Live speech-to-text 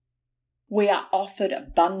We are offered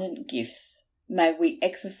abundant gifts. May we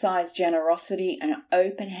exercise generosity and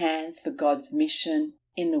open hands for God's mission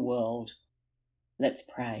in the world. Let's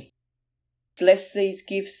pray. Bless these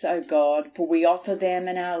gifts, O God, for we offer them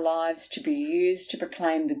in our lives to be used to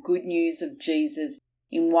proclaim the good news of Jesus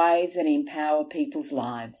in ways that empower people's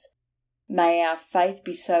lives. May our faith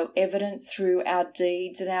be so evident through our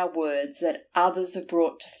deeds and our words that others are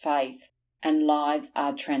brought to faith and lives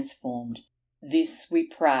are transformed. This we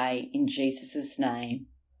pray in Jesus' name.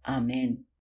 Amen.